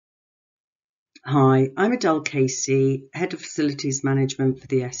Hi, I'm Adele Casey, Head of Facilities Management for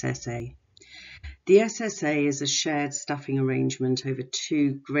the SSA. The SSA is a shared staffing arrangement over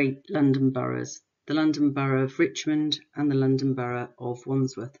two great London boroughs, the London Borough of Richmond and the London Borough of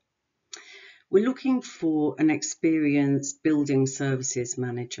Wandsworth. We're looking for an experienced building services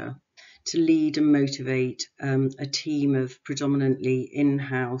manager to lead and motivate a team of predominantly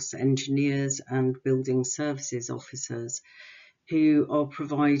in-house engineers and building services officers who are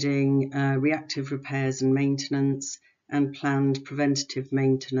providing reactive repairs and maintenance and planned preventative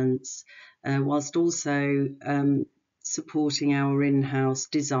maintenance, whilst also supporting our in-house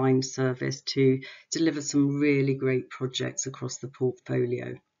design service to deliver some really great projects across the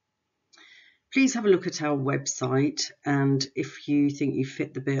portfolio. Please have a look at our website, and if you think you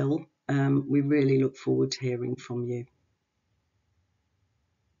fit the bill, we really look forward to hearing from you.